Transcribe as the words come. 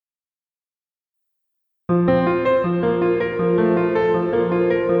Welcome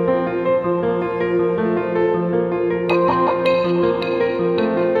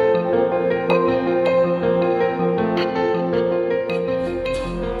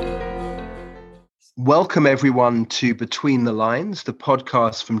everyone to Between the Lines, the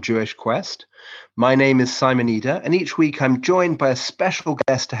podcast from Jewish Quest. My name is Simon Eder, and each week I'm joined by a special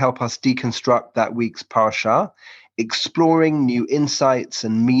guest to help us deconstruct that week's parashah, exploring new insights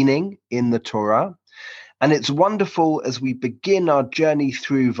and meaning in the Torah. And it's wonderful as we begin our journey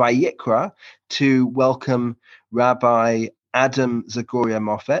through Vayikra to welcome Rabbi Adam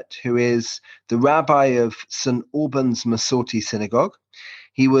Zagoria-Moffat, who is the rabbi of St. Albans Masorti Synagogue.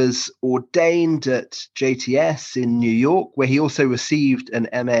 He was ordained at JTS in New York, where he also received an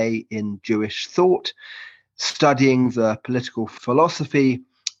MA in Jewish thought, studying the political philosophy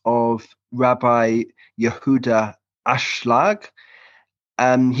of Rabbi Yehudah Ashlag.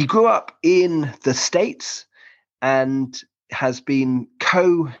 He grew up in the States and has been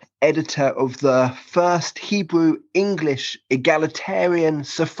co-editor of the first Hebrew-English egalitarian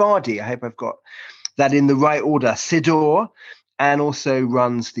Sepharadi. I hope I've got that in the right order, siddur, and also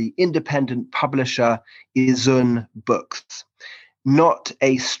runs the independent publisher Izzun Books. Not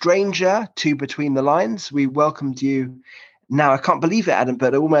a stranger to Between the Lines. We welcomed you now, I can't believe it, Adam,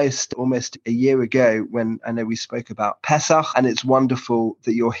 but almost a year ago when I know we spoke about Pesach, and it's wonderful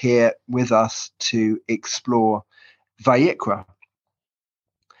that you're here with us to explore Vayikra.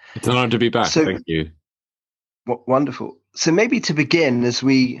 It's an honor to be back. Thank you. Wonderful. So maybe to begin, as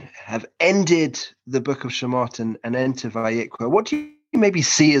we have ended the book of Shemot and enter Vayikra, what do you maybe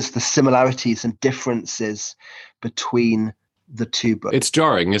see as the similarities and differences between the two books? It's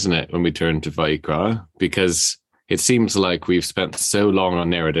jarring, isn't it, when we turn to Vayikra, because it seems like we've spent so long on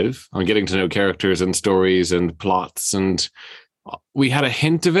narrative, on getting to know characters and stories and plots, and we had a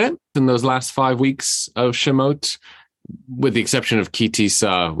hint of it in those last 5 weeks of Shemot. With the exception of Ki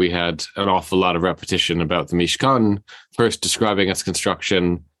Tisa, we had an awful lot of repetition about the Mishkan, first describing its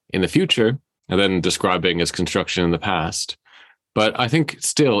construction in the future, and then describing its construction in the past. But I think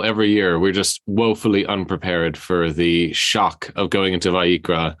still every year we're just woefully unprepared for the shock of going into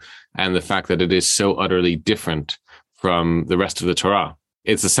Vayikra and the fact that it is so utterly different from the rest of the Torah.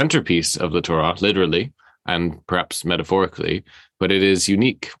 It's the centerpiece of the Torah, literally, and perhaps metaphorically, but it is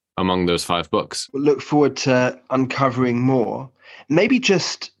unique among those 5 books. We'll look forward to uncovering more. Maybe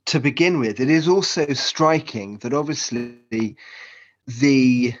just to begin with, it is also striking that obviously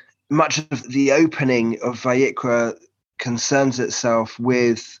much of the opening of Vayikra concerns itself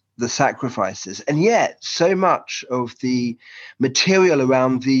with the sacrifices, and yet so much of the material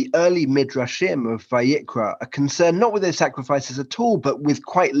around the early midrashim of Vayikra are concerned not with those sacrifices at all, but with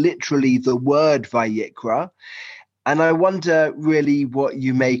quite literally the word Vayikra. And I wonder really what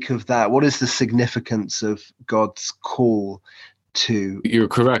you make of that. What is the significance of God's call to? You're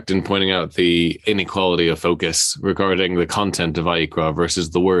correct in pointing out the inequality of focus regarding the content of Vayikra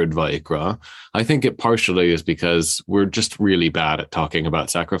versus the word Vayikra. I think it partially is because we're just really bad at talking about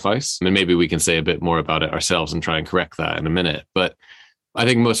sacrifice. And maybe we can say a bit more about it ourselves and try and correct that in a minute. But I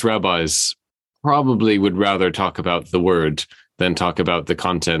think most rabbis probably would rather talk about the word than talk about the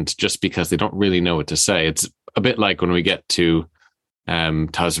content, just because they don't really know what to say. It's a bit like when we get to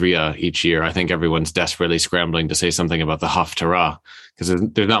Tazria each year. I think everyone's desperately scrambling to say something about the Haftarah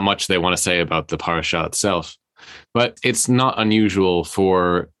because there's not much they want to say about the parasha itself. But it's not unusual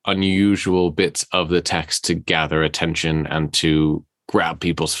for unusual bits of the text to gather attention and to grab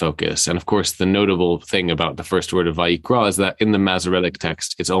people's focus. And of course, the notable thing about the first word of Vayikra is that in the Masoretic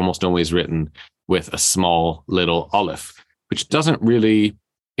text, it's almost always written with a small little aleph, which doesn't really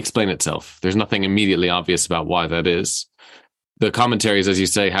explain itself. There's nothing immediately obvious about why that is. The commentaries, as you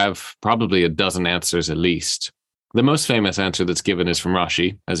say, have probably a dozen answers at least. The most famous answer that's given is from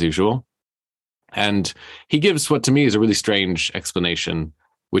Rashi, as usual. And he gives what to me is a really strange explanation,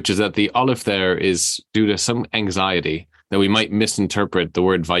 which is that the aleph there is due to some anxiety that we might misinterpret the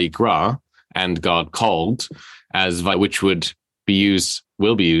word Vayikra and God called as which will be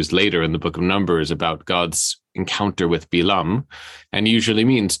used later in the book of Numbers about God's encounter with Bilam, and usually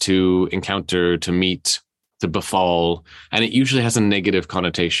means to encounter, to meet, to befall, and it usually has a negative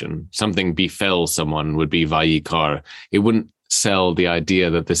connotation. Something befell someone would be Vayikar. It wouldn't sell the idea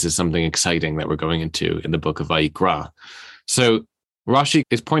that this is something exciting that we're going into in the book of Vayikra. So Rashi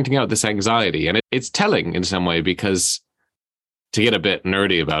is pointing out this anxiety, and it's telling in some way because, to get a bit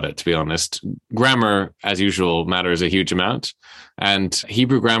nerdy about it, to be honest, grammar, as usual, matters a huge amount. And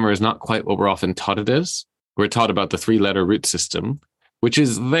Hebrew grammar is not quite what we're often taught it is. We're taught about the 3-letter root system, which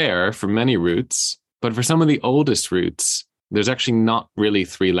is there for many roots. But for some of the oldest roots, there's actually not really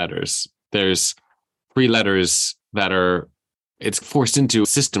 3 letters. There's three letters it's forced into a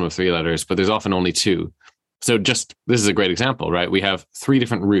system of three letters, but there's often only two. So this is a great example, right? We have three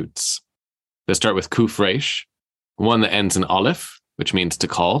different roots that start with kuf resh, one that ends in aleph, which means to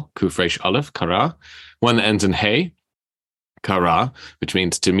call, kuf resh aleph, kara, one that ends in hey, kara, which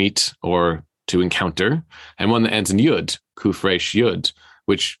means to meet or to encounter, and one that ends in yud, kuf resh yud,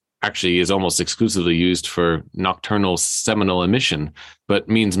 which actually is almost exclusively used for nocturnal seminal emission, but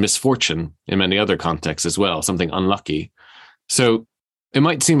means misfortune in many other contexts as well, something unlucky. So it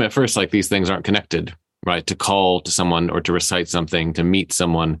might seem at first like these things aren't connected, right? To call to someone or to recite something, to meet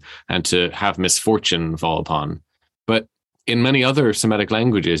someone, and to have misfortune fall upon. But in many other Semitic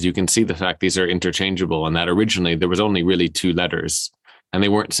languages, you can see the fact these are interchangeable, and that originally there was only really two letters, and they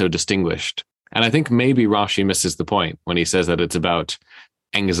weren't so distinguished. And I think maybe Rashi misses the point when he says that it's about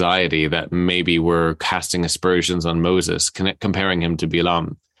anxiety, that maybe we're casting aspersions on Moses, comparing him to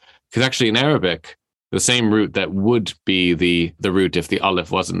Bilam. Because actually in Arabic, the same root that would be the root if the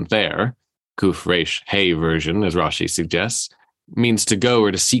aleph wasn't there, kuf resh hey version, as Rashi suggests, means to go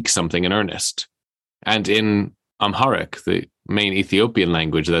or to seek something in earnest. And in Amharic, the main Ethiopian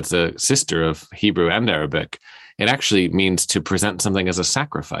language that's a sister of Hebrew and Arabic, it actually means to present something as a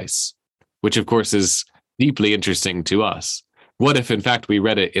sacrifice, which of course is deeply interesting to us. What if, in fact, we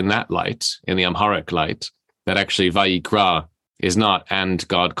read it in that light, in the Amharic light, that actually Vayikra is not and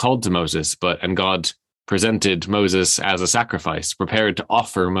God called to Moses, and God presented Moses as a sacrifice, prepared to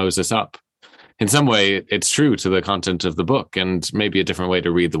offer Moses up. In some way, it's true to the content of the book, and maybe a different way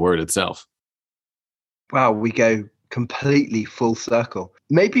to read the word itself. Wow, we go completely full circle.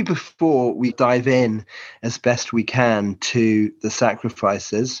 Maybe before we dive in as best we can to the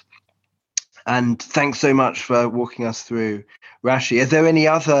sacrifices, and thanks so much for walking us through Rashi. Are there any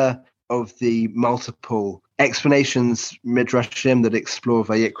other of the multiple explanations midrashim that explore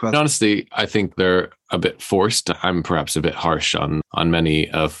Vayikra? Honestly, I think they're a bit forced. I'm perhaps a bit harsh on many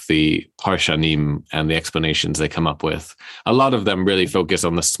of the parshanim and the explanations they come up with. A lot of them really focus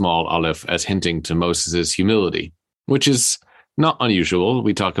on the small aleph as hinting to Moses' humility, which is not unusual.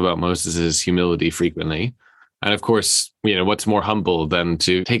 We talk about Moses' humility frequently. And of course, what's more humble than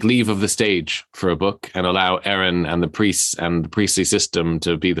to take leave of the stage for a book and allow Aaron and the priests and the priestly system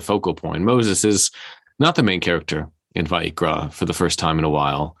to be the focal point. Moses is not the main character in Vayikra for the first time in a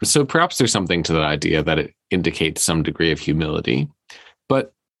while. So perhaps there's something to that idea that it indicates some degree of humility.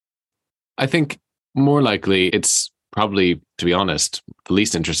 But I think more likely it's probably, to be honest, the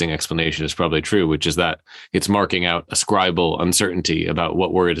least interesting explanation is probably true, which is that it's marking out a scribal uncertainty about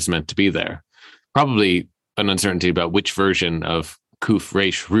what word is meant to be there. Probably an uncertainty about which version of kuf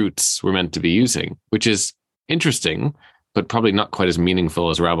resh roots we're meant to be using, which is interesting, but probably not quite as meaningful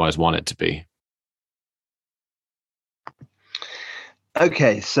as rabbis want it to be.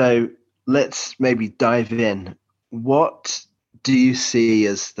 Okay, so let's maybe dive in. What do you see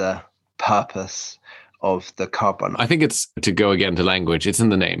as the purpose of the korban? I think it's, to go again to language, it's in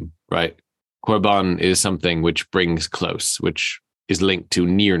the name, right? Korban is something which brings close, which is linked to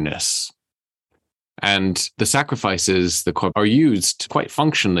nearness. And the sacrifices, the korban, are used quite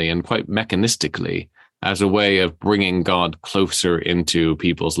functionally and quite mechanistically as a way of bringing God closer into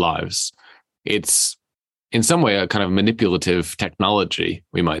people's lives. It's in some way a kind of manipulative technology,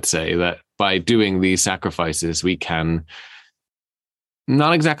 we might say, that by doing these sacrifices, we can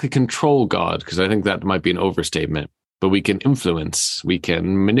not exactly control God, because I think that might be an overstatement, but we can influence, we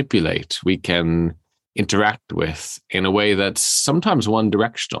can manipulate, we can interact with in a way that's sometimes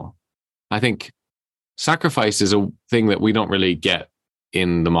one-directional. I think sacrifice is a thing that we don't really get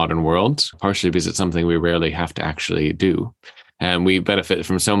in the modern world, partially because it's something we rarely have to actually do. And we benefit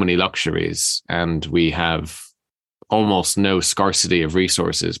from so many luxuries, and we have almost no scarcity of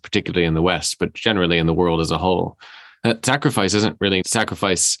resources, particularly in the West, but generally in the world as a whole. That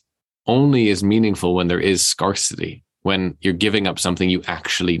sacrifice only is meaningful when there is scarcity, when you're giving up something you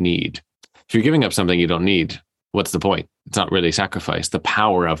actually need. If you're giving up something you don't need, what's the point? It's not really sacrifice. The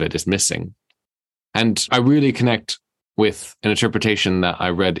power of it is missing. And I really connect with an interpretation that I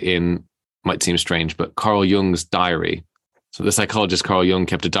read in, might seem strange, but Carl Jung's diary. So the psychologist Carl Jung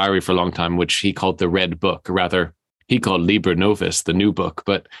kept a diary for a long time, which he called the Red Book. Rather, he called Liber Novus, the new book,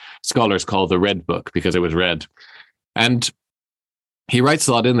 but scholars call the Red Book because it was red. And he writes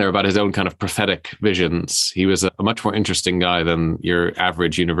a lot in there about his own kind of prophetic visions. He was a much more interesting guy than your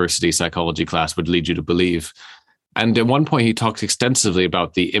average university psychology class would lead you to believe. And at one point, he talks extensively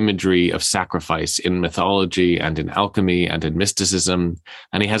about the imagery of sacrifice in mythology and in alchemy and in mysticism.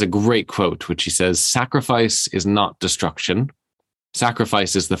 And he has a great quote, which he says, "Sacrifice is not destruction.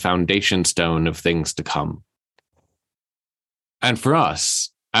 Sacrifice is the foundation stone of things to come." And for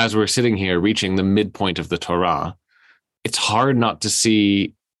us, as we're sitting here reaching the midpoint of the Torah, it's hard not to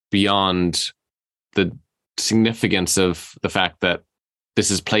see beyond the significance of the fact that this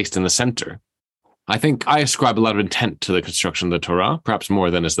is placed in the center. I think I ascribe a lot of intent to the construction of the Torah, perhaps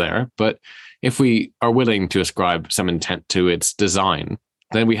more than is there. But if we are willing to ascribe some intent to its design,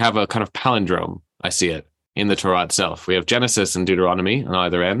 then we have a kind of palindrome, I see it, in the Torah itself. We have Genesis and Deuteronomy on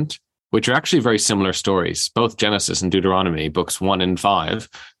either end, which are actually very similar stories. Both Genesis and Deuteronomy, books 1 and 5,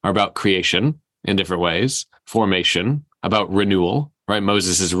 are about creation in different ways, formation, about renewal, right?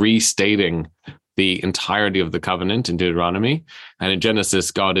 Moses is restating the entirety of the covenant in Deuteronomy. And in Genesis,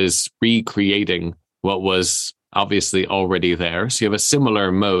 God is recreating what was obviously already there. So you have a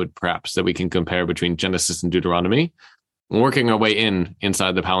similar mode, perhaps, that we can compare between Genesis and Deuteronomy. Working our way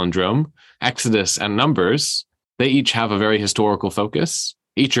inside the palindrome, Exodus and Numbers, they each have a very historical focus.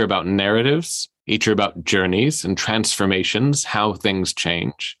 Each are about narratives. Each are about journeys and transformations, how things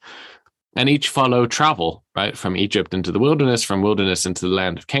change. And each follow travel, right, from Egypt into the wilderness, from wilderness into the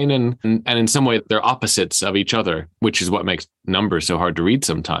land of Canaan. And in some way, they're opposites of each other, which is what makes Numbers so hard to read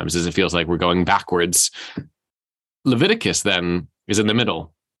sometimes, is it feels like we're going backwards. Leviticus, then, is in the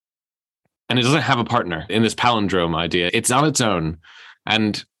middle. And it doesn't have a partner in this palindrome idea. It's on its own.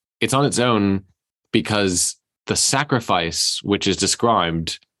 And it's on its own because the sacrifice which is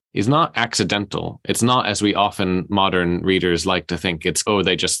described is not accidental. It's not, as we often modern readers like to think, it's, oh,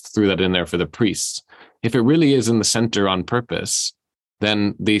 they just threw that in there for the priests. If it really is in the center on purpose,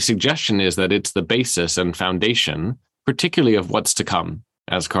 then the suggestion is that it's the basis and foundation, particularly of what's to come,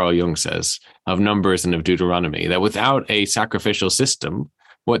 as Carl Jung says, of Numbers and of Deuteronomy, that without a sacrificial system,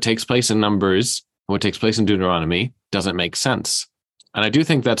 what takes place in Numbers, what takes place in Deuteronomy doesn't make sense. And I do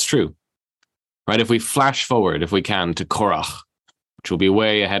think that's true, right? If we flash forward, if we can, to Korach, which will be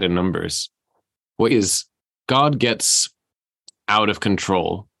way ahead in Numbers, what is God gets out of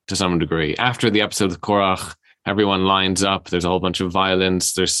control to some degree. After the episode of Korach, everyone lines up. There's a whole bunch of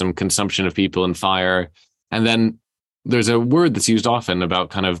violence. There's some consumption of people and fire. And then there's a word that's used often about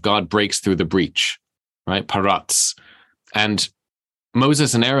kind of God breaks through the breach, right? Paratz. And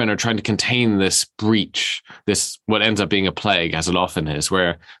Moses and Aaron are trying to contain this breach, this what ends up being a plague, as it often is,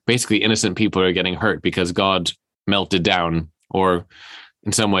 where basically innocent people are getting hurt because God melted down or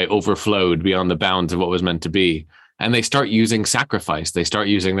in some way overflowed beyond the bounds of what was meant to be. And they start using sacrifice. They start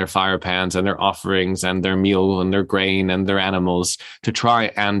using their fire pans and their offerings and their meal and their grain and their animals to try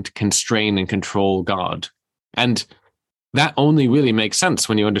and constrain and control God. And that only really makes sense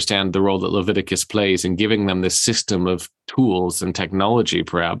when you understand the role that Leviticus plays in giving them this system of tools and technology,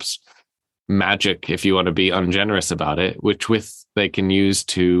 perhaps magic, if you want to be ungenerous about it, which they can use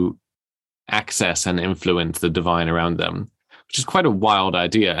to access and influence the divine around them, which is quite a wild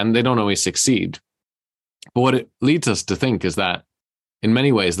idea. And they don't always succeed. But what it leads us to think is that in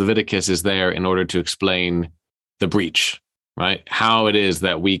many ways, Leviticus is there in order to explain the breach, right? How it is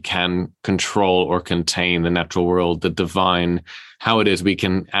that we can control or contain the natural world, the divine, how it is we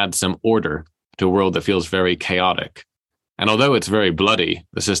can add some order to a world that feels very chaotic. And although it's very bloody,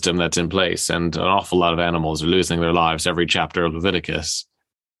 the system that's in place, and an awful lot of animals are losing their lives every chapter of Leviticus,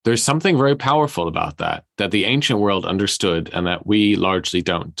 there's something very powerful about that the ancient world understood and that we largely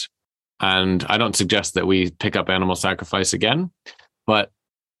don't. And I don't suggest that we pick up animal sacrifice again, but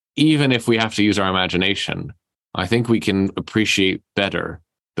even if we have to use our imagination, I think we can appreciate better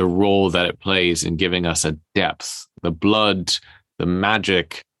the role that it plays in giving us a depth, the blood, the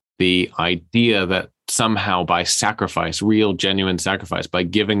magic, the idea that somehow by sacrifice, real, genuine sacrifice, by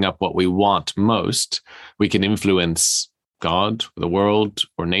giving up what we want most, we can influence God, the world,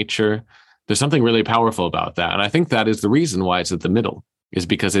 or nature. There's something really powerful about that. And I think that is the reason why it's at the middle, is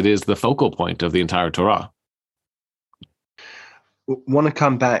because it is the focal point of the entire Torah. Want to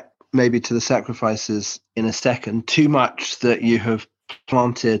come back maybe to the sacrifices in a second. Too much that you have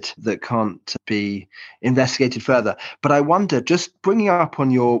planted that can't be investigated further. But I wonder, just bringing up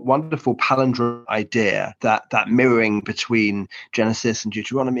on your wonderful palindrome idea, that mirroring between Genesis and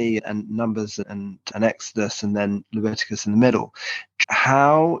Deuteronomy and Numbers and Exodus and then Leviticus in the middle,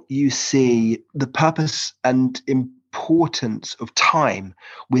 how you see the purpose and importance of time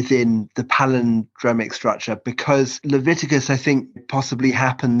within the palindromic structure, because Leviticus, I think, possibly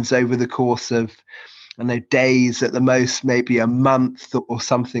happens over the course of, I know, days at the most, maybe a month or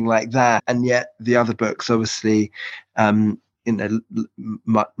something like that. And yet the other books, obviously,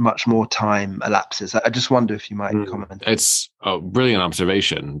 much more time elapses. I just wonder if you might comment. It's a brilliant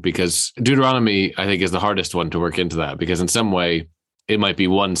observation, because Deuteronomy, I think, is the hardest one to work into that, because in some way, It might be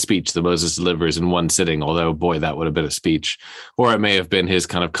one speech that Moses delivers in one sitting, although, boy, that would have been a speech. Or it may have been his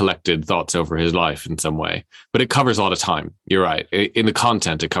kind of collected thoughts over his life in some way. But it covers a lot of time. You're right. In the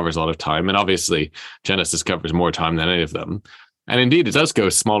content, it covers a lot of time. And obviously, Genesis covers more time than any of them. And indeed, it does go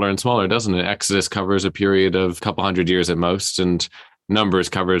smaller and smaller, doesn't it? Exodus covers a period of a couple hundred years at most, and Numbers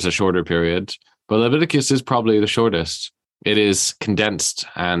covers a shorter period. But Leviticus is probably the shortest. It is condensed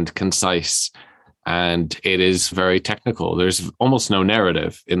and concise, and it is very technical. There's almost no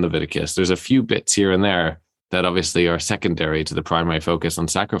narrative in Leviticus. There's a few bits here and there that obviously are secondary to the primary focus on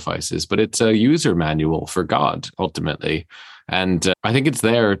sacrifices, but it's a user manual for God, ultimately. And I think it's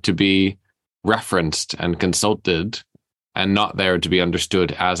there to be referenced and consulted, and not there to be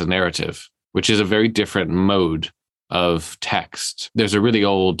understood as a narrative, which is a very different mode of text. There's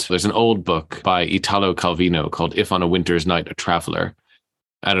an old book by Italo Calvino called If on a Winter's Night a Traveler.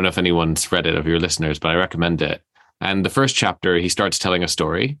 I don't know if anyone's read it of your listeners, but I recommend it. And the first chapter, he starts telling a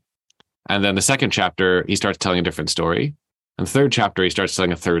story. And then the second chapter, he starts telling a different story. And the third chapter, he starts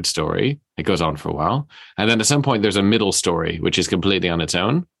telling a third story. It goes on for a while. And then at some point, there's a middle story, which is completely on its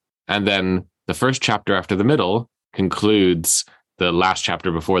own. And then the first chapter after the middle concludes the last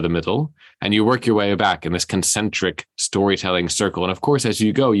chapter before the middle. And you work your way back in this concentric storytelling circle. And of course, as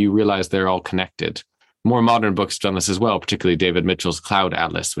you go, you realize they're all connected. More modern books have done this as well, particularly David Mitchell's Cloud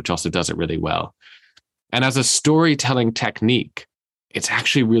Atlas, which also does it really well. And as a storytelling technique, it's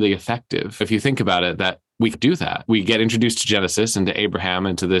actually really effective. If you think about it, that we do that. We get introduced to Genesis and to Abraham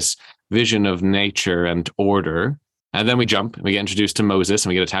and to this vision of nature and order. And then we jump and we get introduced to Moses and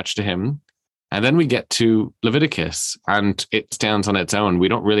we get attached to him. And then we get to Leviticus and it stands on its own. We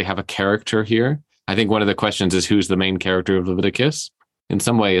don't really have a character here. I think one of the questions is who's the main character of Leviticus? In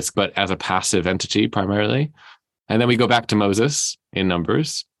some way, it's but as a passive entity primarily. And then we go back to Moses in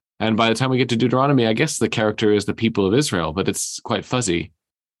Numbers. And by the time we get to Deuteronomy, I guess the character is the people of Israel, but it's quite fuzzy.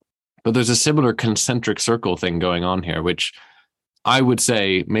 But there's a similar concentric circle thing going on here, which I would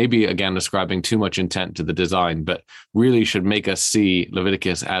say maybe, again, ascribing too much intent to the design, but really should make us see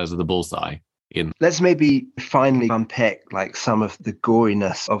Leviticus as the bullseye. Let's maybe finally unpick like some of the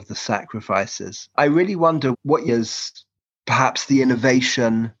goriness of the sacrifices. I really wonder what is perhaps the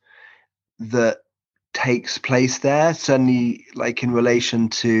innovation that takes place there, certainly like in relation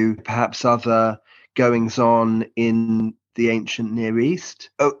to perhaps other goings on in the ancient Near East.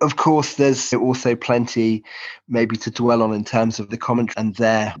 Of course, there's also plenty maybe to dwell on in terms of the commentary and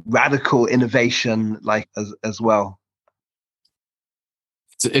their radical innovation like as well.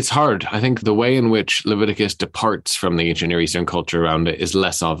 It's hard. I think the way in which Leviticus departs from the ancient Near Eastern culture around it is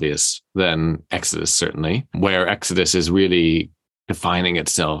less obvious than Exodus, certainly, where Exodus is really defining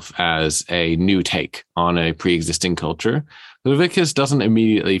itself as a new take on a pre-existing culture. Leviticus doesn't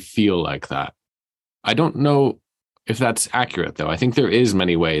immediately feel like that. I don't know if that's accurate, though. I think there is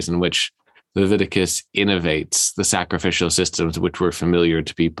many ways in which Leviticus innovates the sacrificial systems which were familiar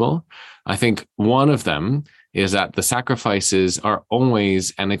to people. I think one of them is that the sacrifices are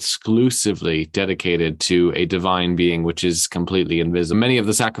always and exclusively dedicated to a divine being, which is completely invisible. Many of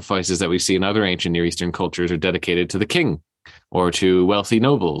the sacrifices that we see in other ancient Near Eastern cultures are dedicated to the king or to wealthy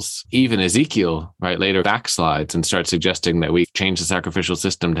nobles. Even Ezekiel, right, later backslides and starts suggesting that we change the sacrificial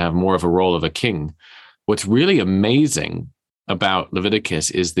system to have more of a role of a king. What's really amazing about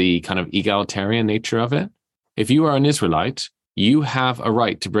Leviticus is the kind of egalitarian nature of it. If you are an Israelite, you have a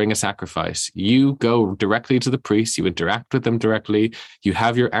right to bring a sacrifice. You go directly to the priest. You interact with them directly. You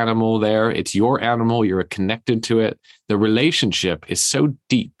have your animal there. It's your animal. You're connected to it. The relationship is so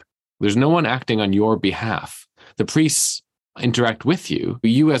deep. There's no one acting on your behalf. The priests interact with you.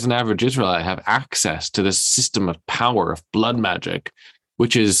 You, as an average Israelite, have access to this system of power, of blood magic,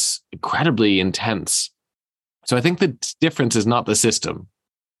 which is incredibly intense. So I think the difference is not the system.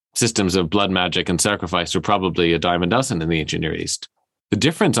 Systems of blood magic and sacrifice are probably a dime a dozen in the ancient Near East. The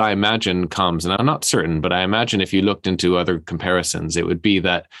difference, I imagine, comes, and I'm not certain, but I imagine if you looked into other comparisons, it would be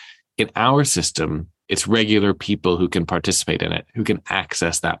that in our system, it's regular people who can participate in it, who can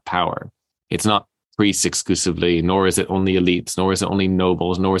access that power. It's not priests exclusively, nor is it only elites, nor is it only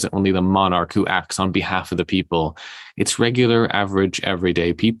nobles, nor is it only the monarch who acts on behalf of the people. It's regular, average,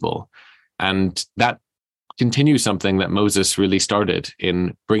 everyday people. And that continues something that Moses really started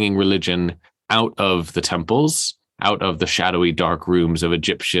in bringing religion out of the temples, out of the shadowy dark rooms of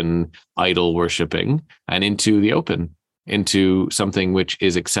Egyptian idol worshipping, and into the open, into something which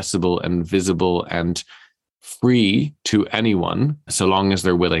is accessible and visible and free to anyone, so long as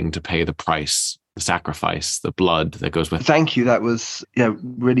they're willing to pay the price, the sacrifice, the blood that goes with it. Thank you. That was a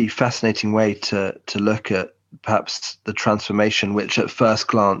really fascinating way to look at perhaps the transformation, which at first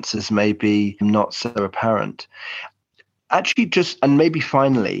glance is maybe not so apparent. Actually, just, and maybe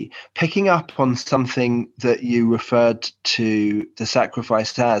finally, picking up on something that you referred to the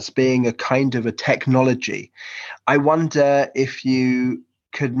sacrifice as being a kind of a technology. I wonder if you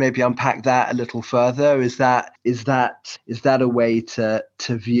could maybe unpack that a little further. Is that a way to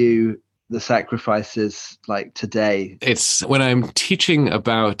view the sacrifices like today? It's when I'm teaching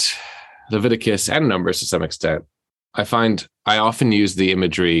about Leviticus and Numbers to some extent, I find I often use the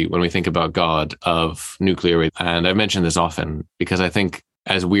imagery when we think about God of nuclear. And I mention this often because I think,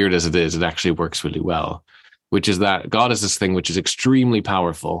 as weird as it is, it actually works really well, which is that God is this thing which is extremely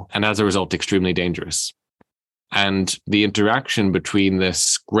powerful and as a result, extremely dangerous. And the interaction between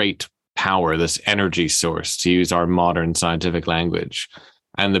this great power, this energy source, to use our modern scientific language,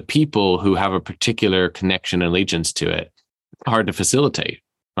 and the people who have a particular connection and allegiance to it, hard to facilitate,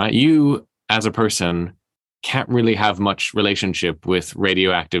 right? You, as a person, can't really have much relationship with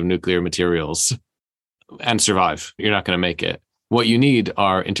radioactive nuclear materials and survive. You're not going to make it. What you need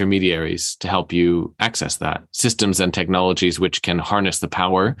are intermediaries to help you access that. Systems and technologies which can harness the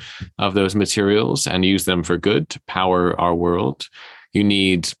power of those materials and use them for good to power our world. You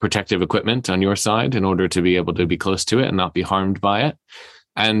need protective equipment on your side in order to be able to be close to it and not be harmed by it.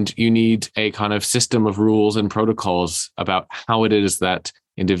 And you need a kind of system of rules and protocols about how it is that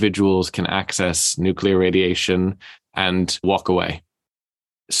individuals can access nuclear radiation and walk away.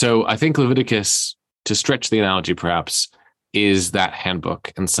 So I think Leviticus, to stretch the analogy perhaps, is that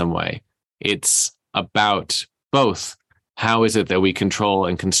handbook in some way. It's about both how is it that we control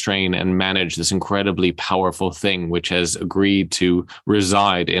and constrain and manage this incredibly powerful thing which has agreed to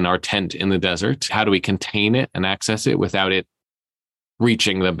reside in our tent in the desert? How do we contain it and access it without it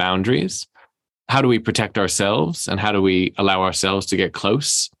reaching the boundaries? How do we protect ourselves, and how do we allow ourselves to get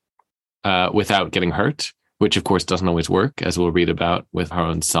close without getting hurt, which of course doesn't always work, as we'll read about with our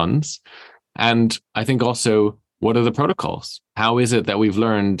own sons. And I think also, what are the protocols? How is it that we've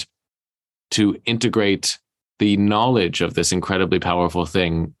learned to integrate the knowledge of this incredibly powerful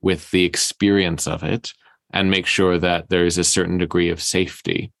thing with the experience of it and make sure that there is a certain degree of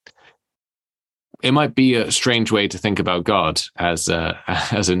safety? It might be a strange way to think about God as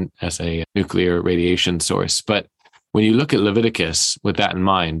a nuclear radiation source, but when you look at Leviticus with that in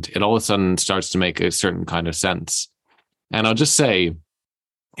mind, it all of a sudden starts to make a certain kind of sense. And I'll just say,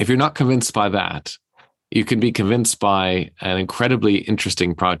 if you're not convinced by that, you can be convinced by an incredibly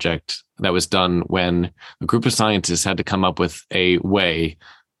interesting project that was done when a group of scientists had to come up with a way,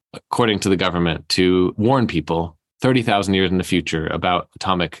 according to the government, to warn people 30,000 years in the future about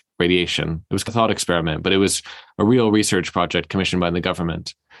atomic radiation. It was a thought experiment, but it was a real research project commissioned by the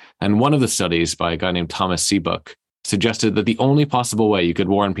government. And one of the studies by a guy named Thomas Seabuck suggested that the only possible way you could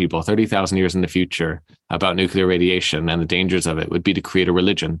warn people 30,000 years in the future about nuclear radiation and the dangers of it would be to create a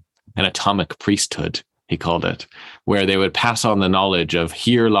religion, an atomic priesthood, he called it, where they would pass on the knowledge of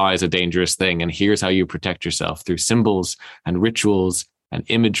here lies a dangerous thing and here's how you protect yourself through symbols and rituals and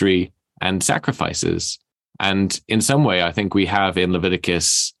imagery and sacrifices. And in some way, I think we have in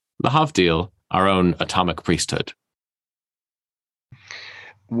Leviticus, Lahavdil, our own atomic priesthood.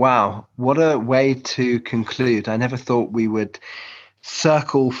 Wow, what a way to conclude. I never thought we would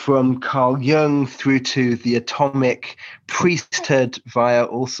circle from Carl Jung through to the atomic priesthood via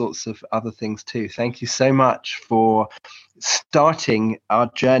all sorts of other things too. Thank you so much for starting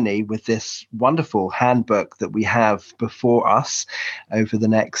our journey with this wonderful handbook that we have before us over the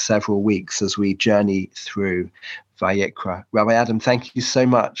next several weeks as we journey through Vayikra. Rabbi Adam, thank you so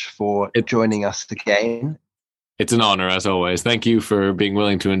much for joining us again. It's an honor, as always. Thank you for being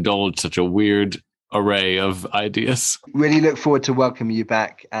willing to indulge such a weird array of ideas. Really look forward to welcoming you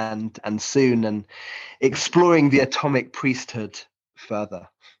back and soon and exploring the atomic priesthood further.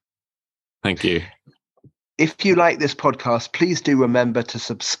 Thank you. If you like this podcast, please do remember to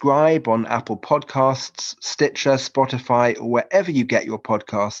subscribe on Apple Podcasts, Stitcher, Spotify, or wherever you get your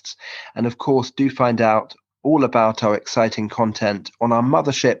podcasts. And of course, do find out all about our exciting content on our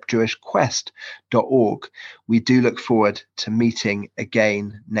mothership, jewishquest.org. We do look forward to meeting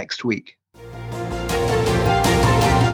again next week.